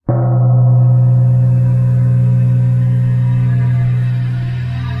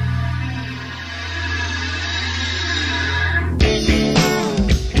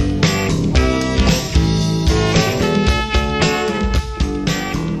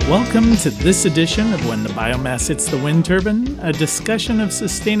Welcome to this edition of When the Biomass Hits the Wind Turbine, a discussion of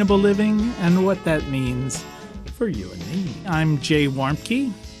sustainable living and what that means for you and me. I'm Jay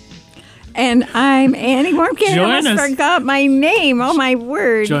Warmke. And I'm Annie Warmke. I almost us. forgot my name. Oh, my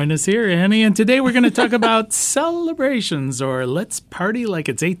word. Join us here, Annie. And today we're going to talk about celebrations, or let's party like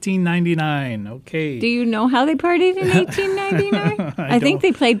it's 1899. Okay. Do you know how they partied in 1899? I think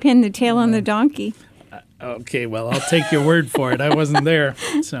they played Pin the Tail on the Donkey. Okay, well, I'll take your word for it. I wasn't there,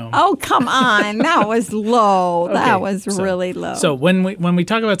 so. Oh, come on. That was low. Okay, That was really low. So when we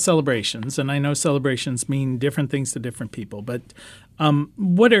talk about celebrations, and I know celebrations mean different things to different people, but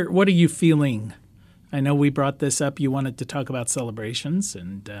what are you feeling? I know we brought this up. You wanted to talk about celebrations,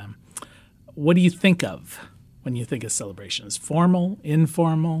 and what do you think of when you think of celebrations? Formal,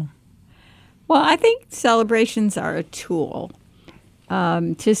 informal? Well, I think celebrations are a tool.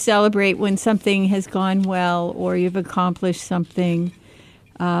 To celebrate when something has gone well or you've accomplished something.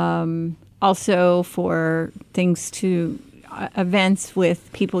 Also for things events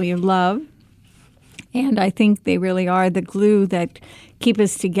with people you love. And I think they really are the glue that keep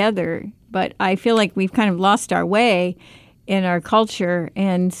us together. But I feel like we've kind of lost our way in our culture,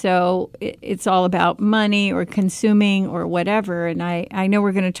 and so it's all about money or consuming or whatever. And I know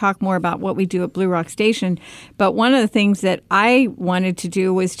we're going to talk more about what we do at Blue Rock Station, but one of the things that I wanted to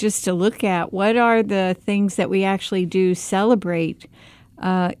do was just to look at what are the things that we actually do celebrate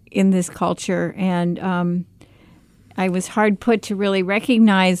in this culture. And I was hard put to really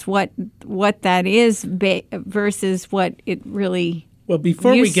recognize what that is versus what it really Well,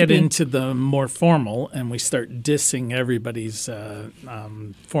 before we get into the more formal and we start dissing everybody's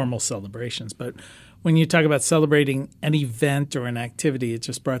formal celebrations, but when you talk about celebrating an event or an activity, it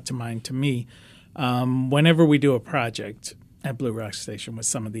just brought to mind to me, whenever we do a project at Blue Rock Station with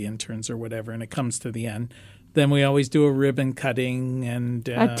some of the interns or whatever, and it comes to the end, then we always do a ribbon cutting and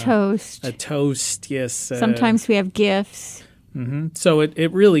a toast. A toast, yes. Sometimes we have gifts. Mm-hmm. So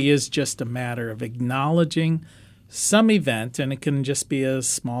it really is just a matter of acknowledging some event, and it can just be a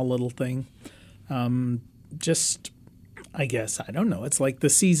small little thing. I guess, I don't know. It's like the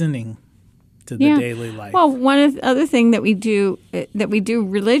seasoning to the daily life. Well, one of the other thing that we do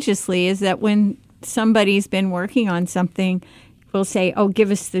religiously is that when somebody's been working on something, we'll say, "Oh, give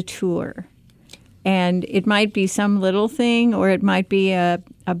us the tour." And it might be some little thing, or it might be a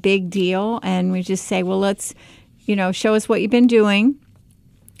big deal, and we just say, "Well, let's, show us what you've been doing."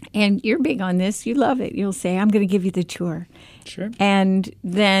 And you're big on this. You love it. You'll say, "I'm going to give you the tour." Sure. And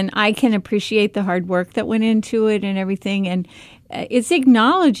then I can appreciate the hard work that went into it and everything. And it's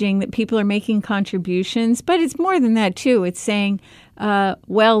acknowledging that people are making contributions. But it's more than that, too. It's saying,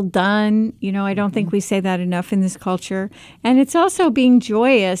 well done. I don't think we say that enough in this culture. And it's also being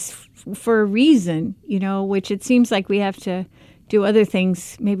joyous for a reason, which it seems like we have to do other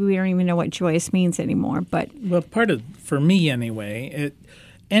things. Maybe we don't even know what joyous means anymore. But well, for me anyway,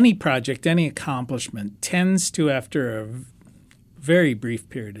 any project, any accomplishment tends to, after a very brief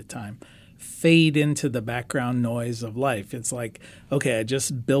period of time, fade into the background noise of life. It's like, okay, I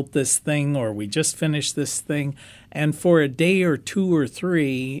just built this thing, or we just finished this thing. And for a day or two or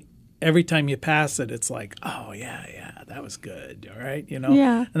three, every time you pass it, it's like, oh, yeah, that was good, all right?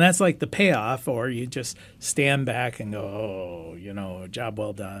 Yeah. And that's like the payoff, or you just stand back and go, oh, job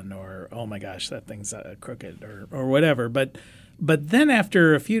well done, or, oh, my gosh, that thing's crooked, or whatever. But then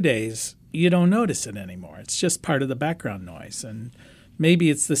after a few days, you don't notice it anymore. It's just part of the background noise. And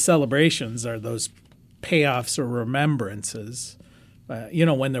maybe it's the celebrations are those payoffs or remembrances,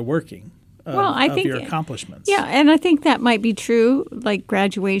 when they're working of your accomplishments. Yeah, and I think that might be true, like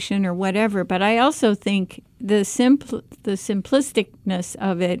graduation or whatever. But I also think the simplisticness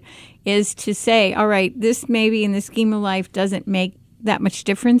of it is to say, all right, this maybe in the scheme of life doesn't make that much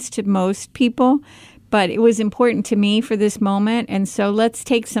difference to most people, but it was important to me for this moment, and so let's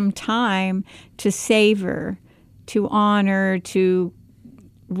take some time to savor, to honor, to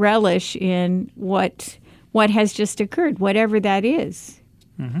relish in what has just occurred, whatever that is.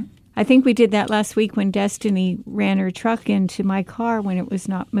 Mm-hmm. I think we did that last week when Destiny ran her truck into my car when it was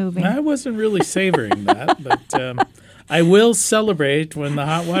not moving. I wasn't really savoring that, but I will celebrate when the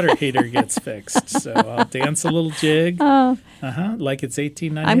hot water heater gets fixed. So I'll dance a little jig, like it's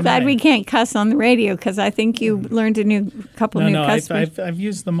 1899. I'm glad we can't cuss on the radio because I think you learned a couple new cuss words. I've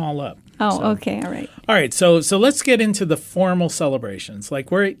used them all up. Oh, so. Okay, all right. All right, so let's get into the formal celebrations.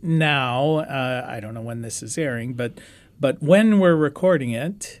 Like we're now, I don't know when this is airing, but when we're recording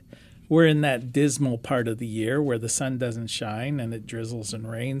it, we're in that dismal part of the year where the sun doesn't shine and it drizzles and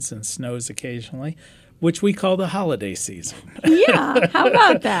rains and snows occasionally. which we call the holiday season. Yeah, how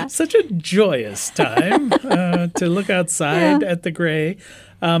about that? Such a joyous time to look outside at the gray.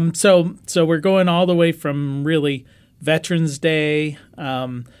 So we're going all the way from really Veterans Day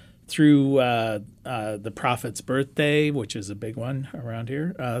through the Prophet's birthday, which is a big one around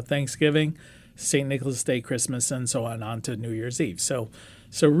here, Thanksgiving, St. Nicholas Day, Christmas, and so on to New Year's Eve. So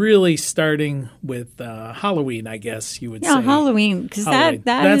really starting with Halloween, I guess you would say. Yeah, Halloween, because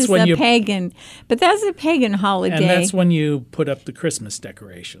that is a pagan, but that's a pagan holiday. And that's when you put up the Christmas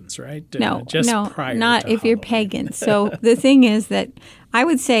decorations, right? No, prior not to if you're Halloween. pagan. So the thing is that I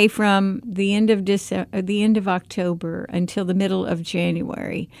would say from the end of October until the middle of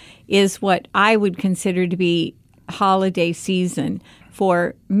January is what I would consider to be holiday season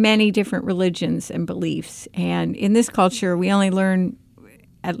for many different religions and beliefs. And in this culture, we only learn,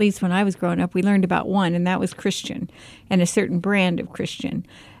 at least when I was growing up, we learned about one, and that was Christian, and a certain brand of Christian.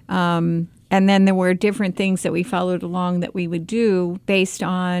 And then there were different things that we followed along that we would do based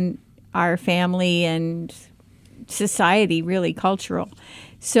on our family and society, really cultural.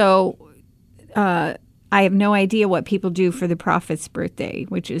 So I have no idea what people do for the Prophet's birthday,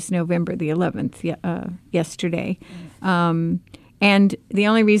 which is November the 11th, yesterday. And the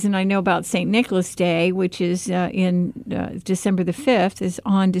only reason I know about St. Nicholas Day, which is in December the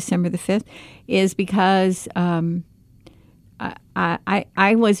 5th, is because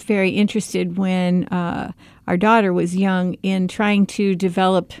I was very interested when our daughter was young in trying to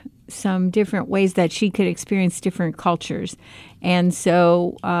develop some different ways that she could experience different cultures. And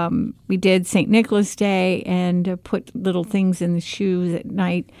so we did St. Nicholas Day and put little things in the shoes at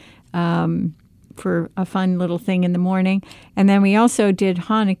night for a fun little thing in the morning. And then we also did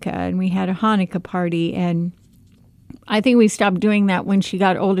Hanukkah, and we had a Hanukkah party. And I think we stopped doing that when she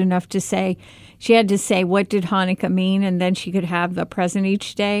got old enough to say, she had to say, what did Hanukkah mean? And then she could have a present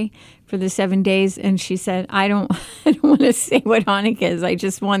each day for the 7 days. And she said, I don't want to say what Hanukkah is. I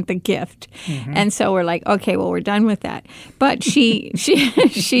just want the gift. Mm-hmm. And so we're like, okay, well, we're done with that. But she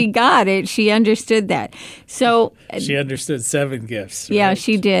got it. She understood that. So she understood 7 gifts. Right? Yeah,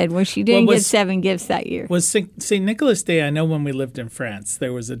 she did. Well, she didn't get 7 gifts that year. Was St. Nicholas Day, I know when we lived in France,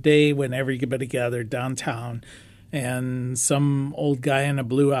 there was a day when everybody gathered downtown, and some old guy in a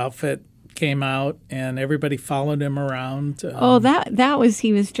blue outfit came out, and everybody followed him around. That was,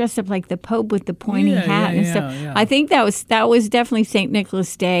 he was dressed up like the Pope with the pointy hat and stuff. Yeah. I think that was definitely St.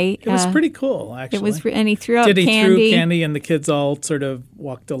 Nicholas Day. It was pretty cool, actually. It was, and he threw out candy. Did he threw candy, and the kids all sort of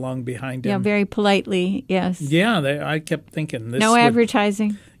walked along behind him? Yeah, very politely. Yes. Yeah, I kept thinking this. No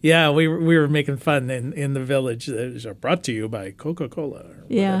advertising. Yeah, we were making fun in the village. It was brought to you by Coca-Cola or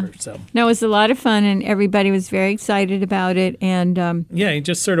whatever. So. No, it was a lot of fun, and everybody was very excited about it. And he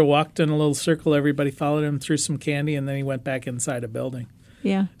just sort of walked in a little circle. Everybody followed him, threw some candy, and then he went back inside a building.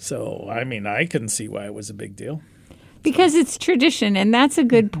 Yeah. So, I mean, I couldn't see why it was a big deal. Because it's tradition, and that's a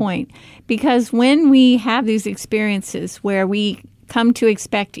good point. Because when we have these experiences where we come to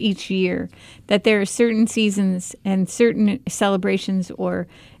expect each year that there are certain seasons and certain celebrations or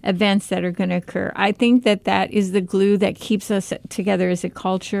events that are going to occur, I think that is the glue that keeps us together as a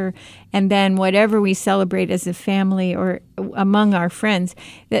culture. And then whatever we celebrate as a family or among our friends,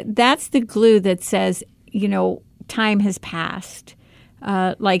 that's the glue that says, time has passed.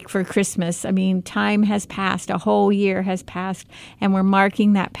 Like for Christmas, I mean, time has passed, a whole year has passed, and we're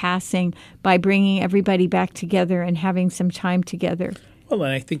marking that passing by bringing everybody back together and having some time together. Well,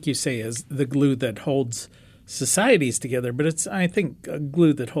 and I think you say is the glue that holds societies together, but it's, I think, a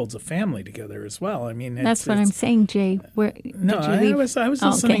glue that holds a family together as well. I mean, that's what I'm saying, Jay. I was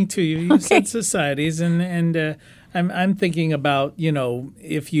listening to you. You said societies, and I'm thinking about,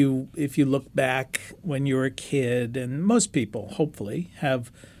 if you look back when you were a kid, and most people hopefully have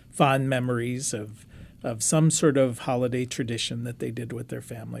fond memories of some sort of holiday tradition that they did with their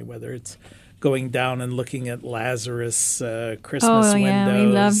family, whether it's going down and looking at Lazarus Christmas windows.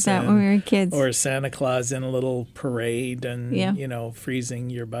 We loved that when we were kids. Or Santa Claus in a little parade and,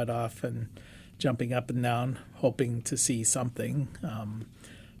 freezing your butt off and jumping up and down, hoping to see something.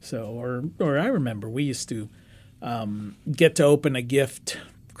 Or I remember we used to get to open a gift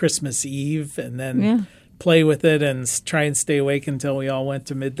Christmas Eve and then play with it and try and stay awake until we all went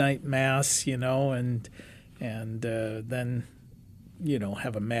to midnight mass, and then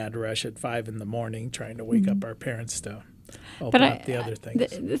have a mad rush at 5 a.m. trying to wake up our parents to open up the other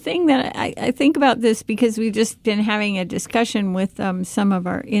things. The thing that I think about this, because we've just been having a discussion with some of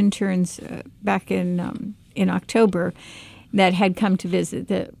our interns back in October that had come to visit,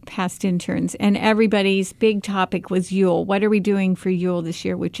 the past interns, and everybody's big topic was Yule. What are we doing for Yule this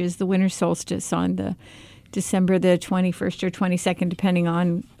year, which is the winter solstice on the December the 21st or 22nd, depending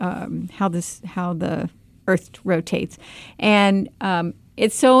on how the Earth rotates. And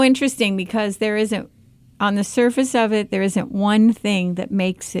it's so interesting because there isn't, on the surface of it, there isn't one thing that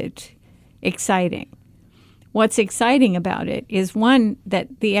makes it exciting. What's exciting about it is, one,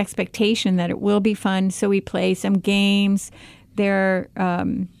 that the expectation that it will be fun. So we play some games.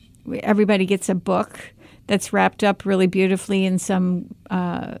 Everybody gets a book that's wrapped up really beautifully in some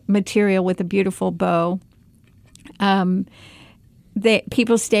material with a beautiful bow.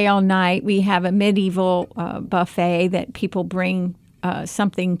 People stay all night. We have a medieval buffet that people bring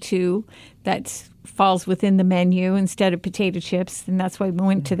something to that falls within the menu instead of potato chips. And that's why we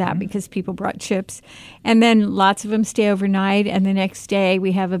went to that, because people brought chips. And then lots of them stay overnight. And the next day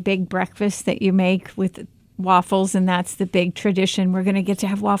we have a big breakfast that you make with waffles, and that's the big tradition. We're going to get to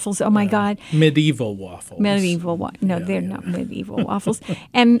have waffles. Oh my God! Medieval waffles. They're not medieval waffles.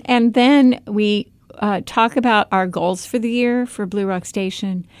 And then we talk about our goals for the year for Blue Rock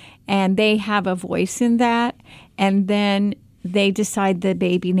Station, and they have a voice in that. And then they decide the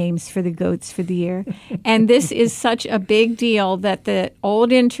baby names for the goats for the year. And this is such a big deal that the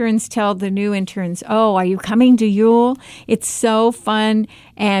old interns tell the new interns, oh, are you coming to Yule? It's so fun.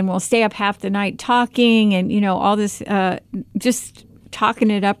 And we'll stay up half the night talking and, all this, just talking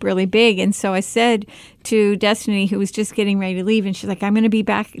it up really big. And so I said to Destiny, who was just getting ready to leave, and she's like, I'm going to be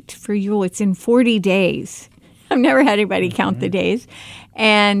back for Yule. It's in 40 days. I've never had anybody count the days.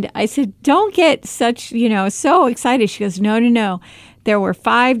 And I said, don't get such, so excited. She goes, no. There were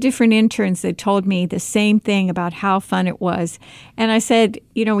 5 different interns that told me the same thing about how fun it was. And I said,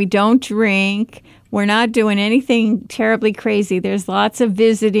 we don't drink. We're not doing anything terribly crazy. There's lots of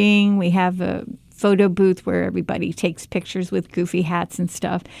visiting. We have a photo booth where everybody takes pictures with goofy hats and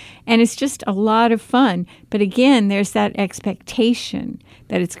stuff. And it's just a lot of fun. But again, there's that expectation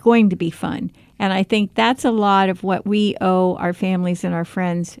that it's going to be fun. And I think that's a lot of what we owe our families and our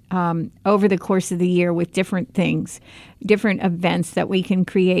friends over the course of the year with different things, different events that we can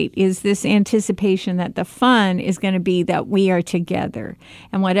create, is this anticipation that the fun is going to be that we are together.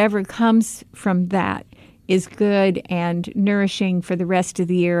 And whatever comes from that is good and nourishing for the rest of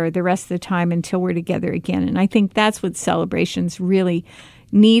the year or the rest of the time until we're together again. And I think that's what celebrations really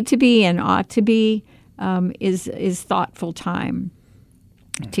need to be and ought to be, is thoughtful time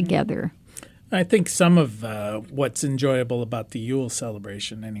together. I think some of what's enjoyable about the Yule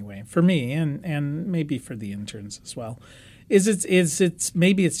celebration, anyway, for me and maybe for the interns as well, is it's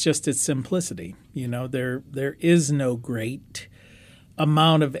maybe it's just its simplicity. There is no great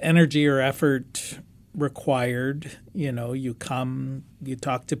amount of energy or effort required. You come, you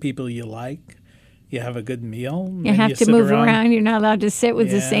talk to people you like, you have a good meal. You have to move around. You're not allowed to sit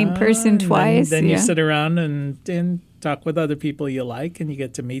with the same person twice. Then you sit around and talk with other people you like, and you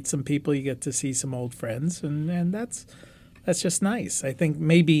get to meet some people, you get to see some old friends, and that's just nice. I think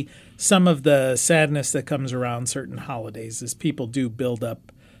maybe some of the sadness that comes around certain holidays is people do build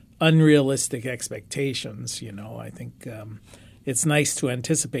up unrealistic expectations. I think it's nice to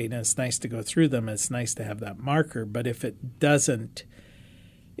anticipate, and it's nice to go through them. It's nice to have that marker, but if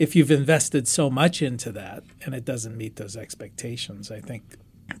you've invested so much into that and it doesn't meet those expectations, I think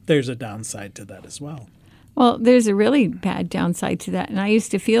there's a downside to that as well. Well, there's a really bad downside to that, and I used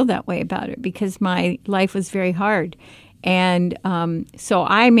to feel that way about it because my life was very hard. And so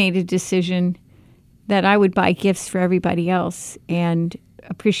I made a decision that I would buy gifts for everybody else and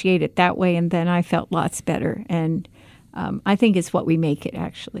appreciate it that way, and then I felt lots better. And I think it's what we make it,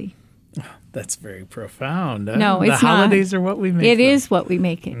 actually. That's very profound. No, it's not. The holidays are what we make it. It is what we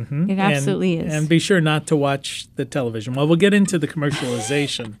make it. Mm-hmm. It absolutely is. And be sure not to watch the television. Well, we'll get into the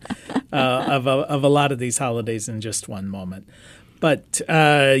commercialization of a lot of these holidays in just one moment. But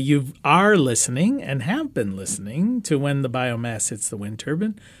you are listening and have been listening to When the Biomass Hits the Wind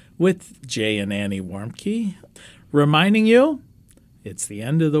Turbine with Jay and Annie Warmke, reminding you it's the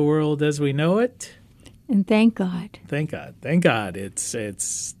end of the world as we know it. And thank God. Thank God. Thank God.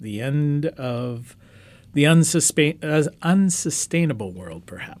 It's the end of the unsustainable world,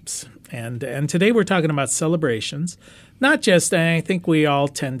 perhaps. And today we're talking about celebrations. Not just, I think we all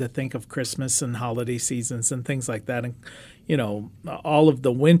tend to think of Christmas and holiday seasons and things like that, and all of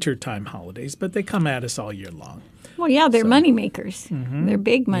the wintertime holidays, but they come at us all year long. Well, yeah, they're money makers. Mm-hmm. They're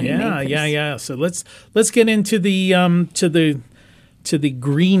big money makers. Yeah. So let's get into the to the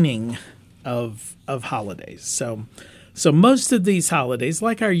greening of holidays. So most of these holidays,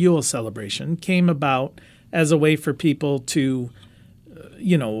 like our Yule celebration, came about as a way for people to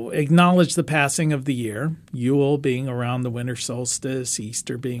acknowledge the passing of the year. Yule being around the winter solstice,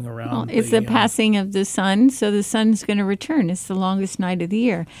 Easter being around. It's the passing of the sun, so the sun's going to return. It's the longest night of the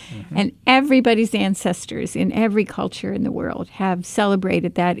year. Mm-hmm. And everybody's ancestors in every culture in the world have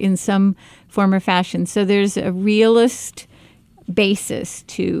celebrated that in some form or fashion. So there's a realist basis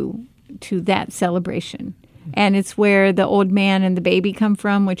to that celebration. And it's where the old man and the baby come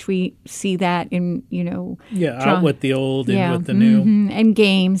from, which we see that in, out with the old and with the new. And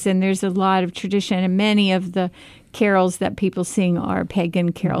games. And there's a lot of tradition. And many of the carols that people sing are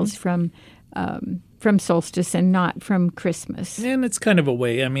pagan carols from solstice and not from Christmas. And it's kind of a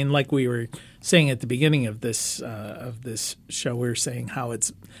way, like we were saying at the beginning of this show, we were saying how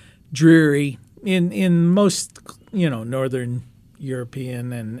it's dreary in most, Northern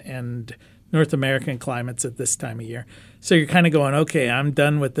European and North American climates at this time of year. So you're kind of going, okay, I'm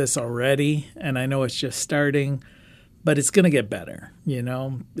done with this already, and I know it's just starting, but it's going to get better.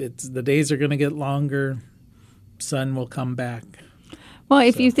 The days are going to get longer. Sun will come back. Well,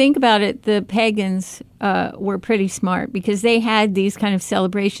 if you think about it, the pagans were pretty smart because they had these kind of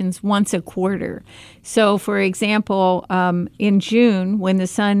celebrations once a quarter. So, for example, in June, when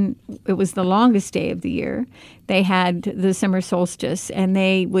it was the longest day of the year, they had the summer solstice, and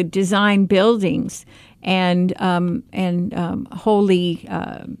they would design buildings and holy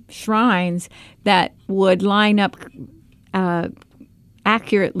shrines that would line up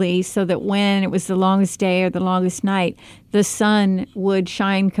accurately so that when it was the longest day or the longest night, the sun would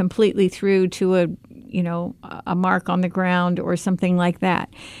shine completely through to a mark on the ground or something like that.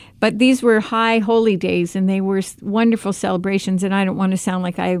 But these were high holy days, and they were wonderful celebrations, and I don't want to sound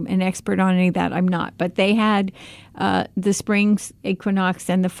like I'm an expert on any of that. I'm not. But they had the spring equinox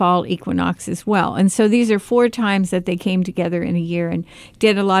and the fall equinox as well. And so these are 4 times that they came together in a year and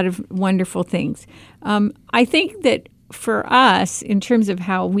did a lot of wonderful things. I think that for us, in terms of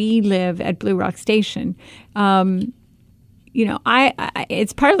how we live at Blue Rock Station,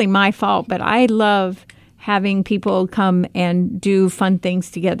 it's partly my fault, but I love having people come and do fun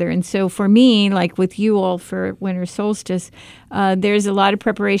things together. And so for me, like with you all for winter solstice, there's a lot of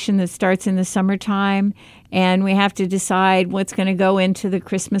preparation that starts in the summertime, and we have to decide what's going to go into the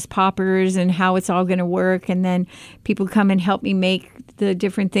Christmas poppers and how it's all going to work. And then people come and help me make the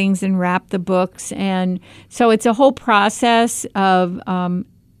different things and wrap the books. And so it's a whole process of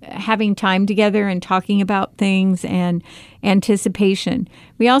having time together and talking about things and anticipation.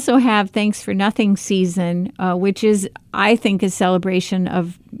 We also have Thanks for Nothing season, which is, I think, a celebration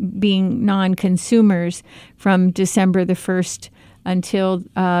of being non-consumers from December the 1st until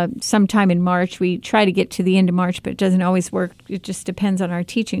sometime in March. We try to get to the end of March, but it doesn't always work. It just depends on our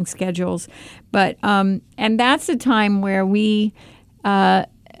teaching schedules. But and that's a time where we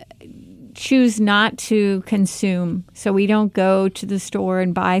choose not to consume. So we don't go to the store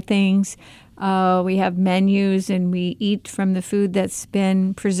and buy things. We have menus, and we eat from the food that's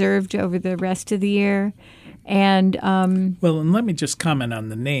been preserved over the rest of the year. And and let me just comment on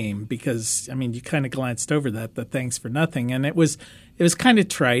the name, because you kind of glanced over that, the Thanks for Nothing, and it was kind of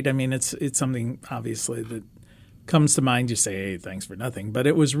trite. It's something obviously that comes to mind. You say, hey, thanks for nothing, but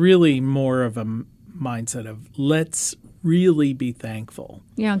it was really more of a mindset of let's really be thankful.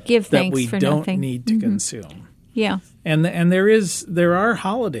 Yeah, give thanks that for we don't nothing. need to consume. Yeah, and there are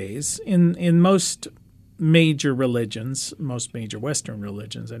holidays in most major religions, most major Western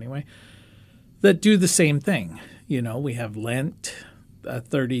religions anyway, that do the same thing. We have Lent, a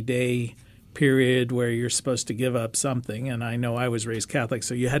 30-day period where you're supposed to give up something. And I know I was raised Catholic,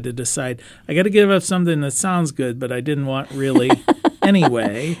 so you had to decide, I got to give up something that sounds good, but I didn't want really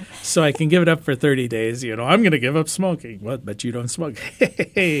anyway, so I can give it up for 30 days. I'm going to give up smoking. What? But you don't smoke.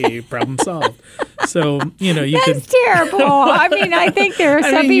 Hey, problem solved. So, That's terrible. I think there are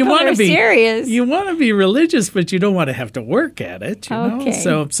some people who are serious. You want to be religious, but you don't want to have to work at it. Okay.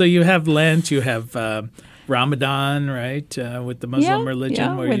 So you have Lent, you have Ramadan, right, with the Muslim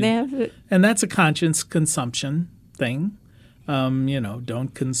religion. And that's a conscious consumption thing. Don't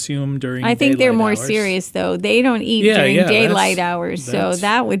consume during I think they're more hours. Serious, though. They don't eat during daylight hours, so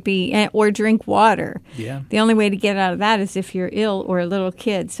that would be, or drink water. Yeah. The only way to get out of that is if you're ill or a little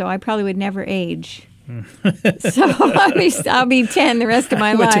kid, so I probably would never age. So I'll be 10 the rest of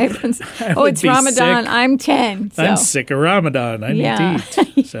my life. It's Ramadan. Sick. I'm 10. So. I'm sick of Ramadan. I need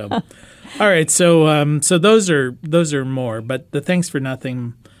to eat. So, all right. So those are more. But the Thanks for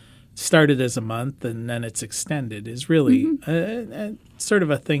Nothing started as a month and then it's extended is really a sort of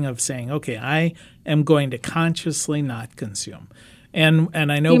a thing of saying, okay, I am going to consciously not consume. And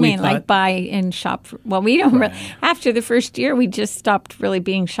I know you mean like buy and shop. We don't. Right. After the first year, we just stopped really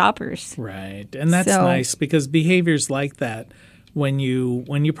being shoppers. Right, and that's nice because behaviors like that when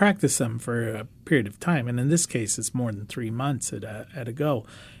you practice them for a period of time, and in this case it's more than 3 months at a go,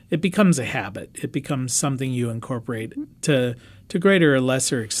 it becomes a habit. It becomes something you incorporate to greater or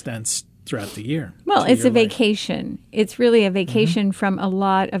lesser extents throughout the year. Well, it's a vacation. It's really a vacation from a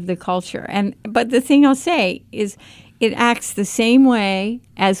lot of the culture. But the thing I'll say is it acts the same way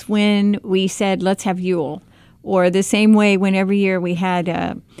as when we said, let's have Yule, or the same way when every year we had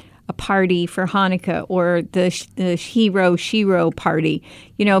a party for Hanukkah, or the hero Shiro party.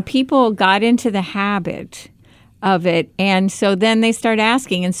 People got into the habit of it, and so then they start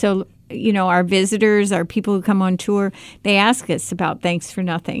asking. And so, our visitors, our people who come on tour, they ask us about Thanks for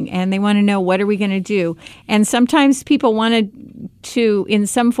Nothing, and they want to know, what are we going to do? And sometimes people want to, in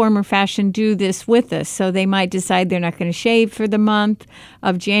some form or fashion, do this with us. So they might decide they're not going to shave for the month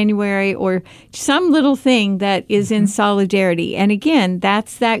of January, or some little thing that is in solidarity. And again,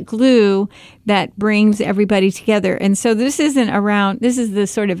 that's that glue that brings everybody together. And so this is the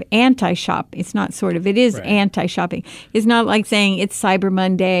sort of anti-shop. It's not sort of, it is right. Anti-shopping. It's not like saying it's Cyber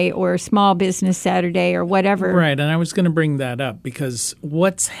Monday or Small Business Saturday or whatever. Right. And I was going to bring that up because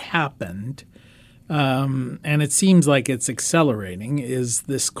what's happened, and it seems like it's accelerating, is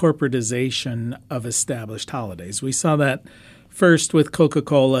this corporatization of established holidays. We saw that first with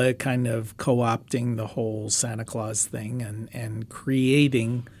Coca-Cola kind of co-opting the whole Santa Claus thing and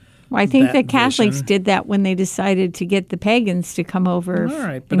creating. Well, I think the Catholics did that when they decided to get the pagans to come over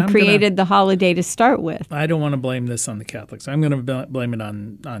and created the holiday to start with. I don't want to blame this on the Catholics. I'm going to blame it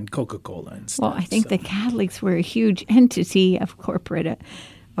on Coca-Cola instead. Well, I think the Catholics were a huge entity of corporate.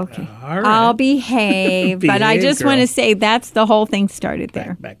 Okay. All right. I'll behave. But I just want to say that's the whole thing started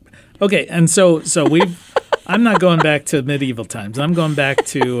there. Back. Okay, and so we've I'm not going back to medieval times. I'm going back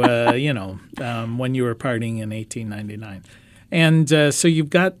to, when you were partying in 1899. And so you've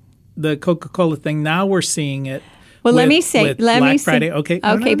got the Coca-Cola thing. Now we're seeing it. Well, let me say Friday. Okay.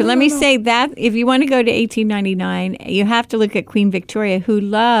 Let me say that if you want to go to 1899, you have to look at Queen Victoria, who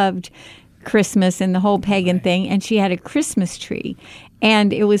loved Christmas and the whole pagan thing, and she had a Christmas tree,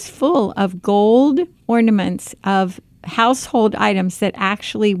 and it was full of gold ornaments of household items that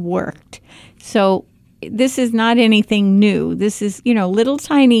actually worked. So this is not anything new. This is, little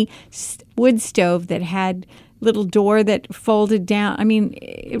tiny wood stove that had little door that folded down. I mean,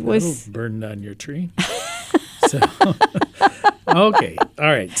 it was burned on your tree. Okay. All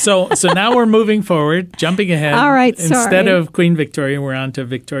right. So now we're moving forward, jumping ahead. All right. Instead of Queen Victoria, we're on to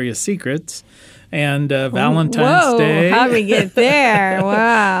Victoria's Secrets and Valentine's Day. How did we get there?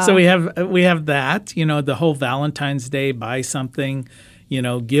 Wow. So we have that, the whole Valentine's Day, buy something,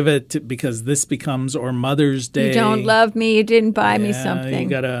 give it because this becomes, or Mother's Day. You don't love me, you didn't buy me something. You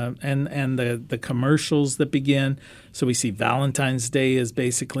gotta, and the commercials that begin. So we see Valentine's Day is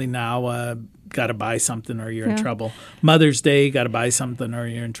basically now got to buy something or you're in trouble. Mother's Day, got to buy something or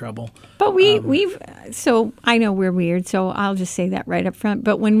you're in trouble. But so I know we're weird, so I'll just say that right up front.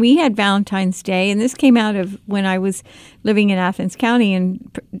 But when we had Valentine's Day, and this came out of when I was living in Athens County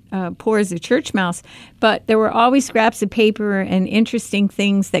and poor as a church mouse, but there were always scraps of paper and interesting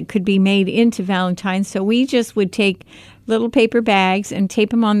things that could be made into Valentine's. So we just would take little paper bags and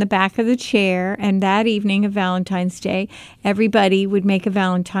tape them on the back of the chair. And that evening of Valentine's Day, everybody would make a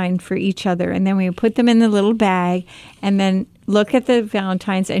Valentine for each other. And then we would put them in the little bag and then look at the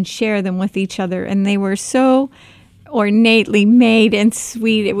Valentines and share them with each other. And they were so ornately made and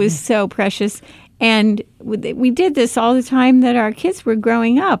sweet. It was so precious. And we did this all the time that our kids were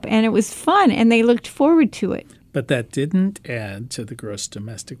growing up. And it was fun. And they looked forward to it. But that didn't add to the gross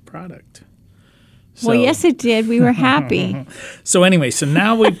domestic product. Well, yes, it did. We were happy. So anyway,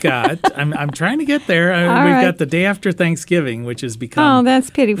 now we've got. I'm trying to get there. We've got the day after Thanksgiving, which has become. Oh, that's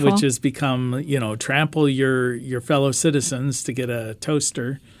pitiful. Which has become, trample your fellow citizens to get a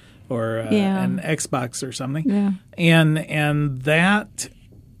toaster, or an Xbox or something. Yeah. And that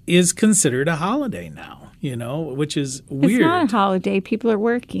is considered a holiday now. Which is weird. It's not a holiday. People are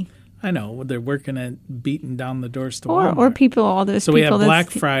working. I know. They're working at beating down the doors to Walmart. Or people, all those people. So we have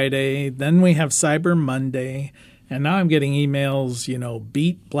Black Friday, then we have Cyber Monday, and now I'm getting emails,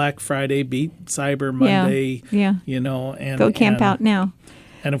 beat Black Friday, beat Cyber Monday. Yeah. And go camp out now.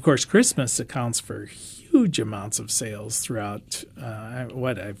 And, of course, Christmas accounts for huge amounts of sales throughout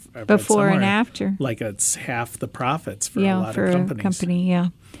I've before and after. Like it's half the profits for a lot of companies. A company, yeah.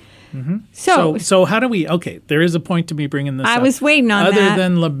 Mm-hmm. So how do we? Okay, there is a point to me bringing this up. I was waiting on that. Other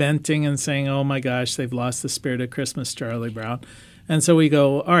than lamenting and saying, "Oh my gosh, they've lost the spirit of Christmas, Charlie Brown," and so we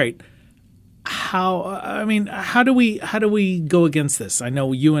go, "All right, how do we go against this?" I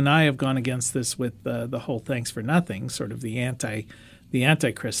know you and I have gone against this with the whole "Thanks for Nothing," sort of the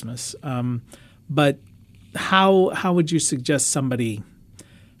anti-Christmas. But how would you suggest somebody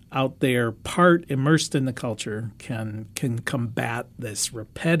out there, part immersed in the culture, can combat this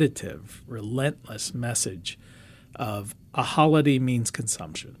repetitive, relentless message of a holiday means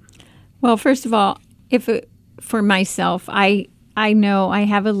consumption? Well, first of all, for myself, I know I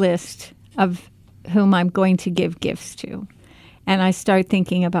have a list of whom I'm going to give gifts to. And I start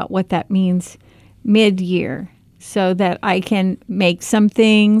thinking about what that means mid-year so that I can make some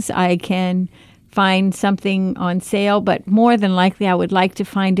things, I can find something on sale, but more than likely I would like to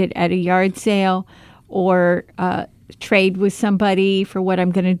find it at a yard sale or trade with somebody for what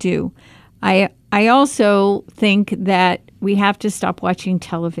I'm going to do. I also think that we have to stop watching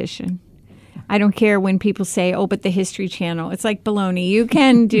television. I don't care when people say, oh, but the History Channel. It's like baloney. You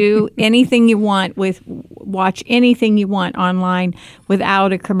can do anything you want watch anything you want online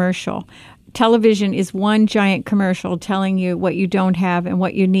without a commercial. Television is one giant commercial telling you what you don't have and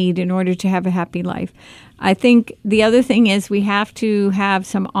what you need in order to have a happy life. I think the other thing is we have to have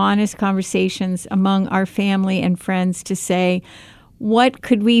some honest conversations among our family and friends to say, what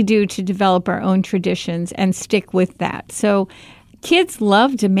could we do to develop our own traditions and stick with that? So kids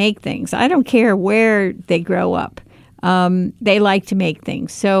love to make things. I don't care where they grow up. They like to make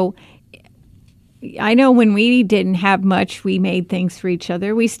things. So I know when we didn't have much, we made things for each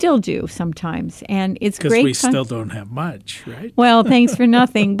other. We still do sometimes. And it's great. Because we still don't have much, right? Well, thanks for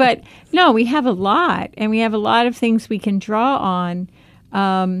nothing. But no, we have a lot. And we have a lot of things we can draw on.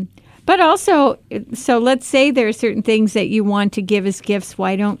 But also, so let's say there are certain things that you want to give as gifts.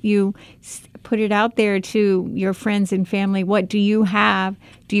 Why don't you put it out there to your friends and family? What do you have?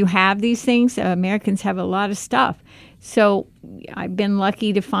 Do you have these things? Americans have a lot of stuff. So I've been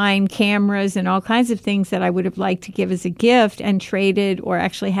lucky to find cameras and all kinds of things that I would have liked to give as a gift and traded or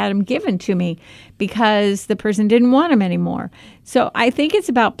actually had them given to me because the person didn't want them anymore. So I think it's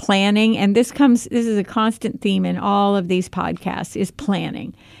about planning, and this is a constant theme in all of these podcasts, is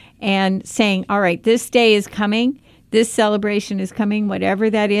planning and saying, all right, this day is coming. This celebration is coming, whatever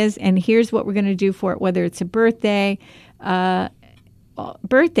that is, and here's what we're going to do for it, whether it's a birthday.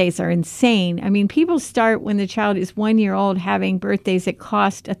 Birthdays are insane. I mean, people start when the child is 1 year old having birthdays that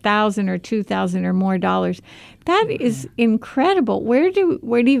cost $1,000 or $2,000 or more dollars. That is incredible. Where do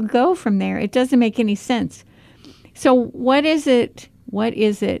you go from there? It doesn't make any sense. So what is it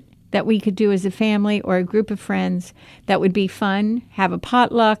that we could do as a family or a group of friends that would be fun, have a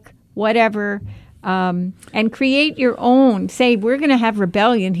potluck, whatever, and create your own. Say, we're going to have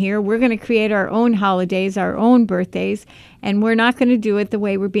rebellion here. We're going to create our own holidays, our own birthdays, and we're not going to do it the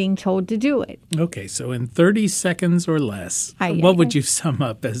way we're being told to do it. Okay, so in 30 seconds or less, what would you sum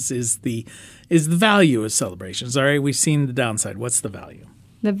up as is the value of celebrations? All right, we've seen the downside. What's the value?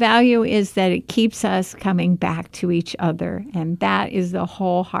 The value is that it keeps us coming back to each other, and that is the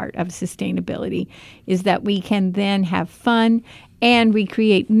whole heart of sustainability, is that we can then have fun and we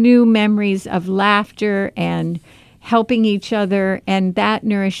create new memories of laughter and helping each other, and that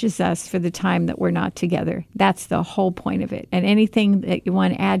nourishes us for the time that we're not together. That's the whole point of it. And anything that you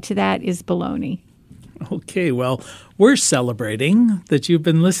want to add to that is baloney. Okay, well, we're celebrating that you've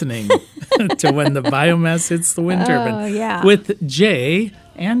been listening to When the Biomass Hits the Wind Turbine with Jay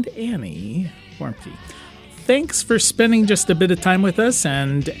and Annie Warmke. Thanks for spending just a bit of time with us,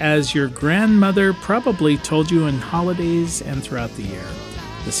 and as your grandmother probably told you in holidays and throughout the year,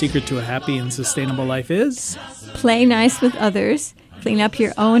 the secret to a happy and sustainable life is? Play nice with others, clean up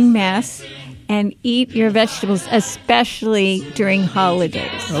your own mess, and eat your vegetables, especially during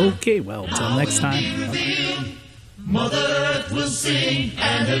holidays. Okay, well, till next time. Bye-bye. Mother Earth will sing,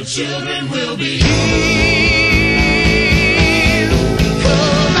 and her children will be healed.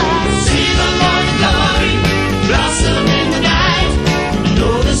 Come on, see the morning glory, blossom in the night.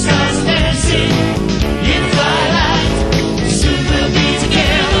 Know the stars dancing in twilight. Soon we'll be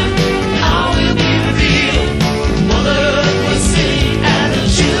together, all will be revealed. Mother Earth will sing, and her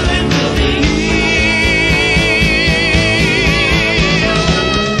children will be healed.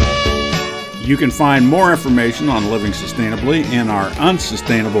 You can find more information on living sustainably in our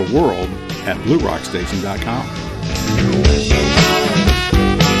unsustainable world at BlueRockStation.com.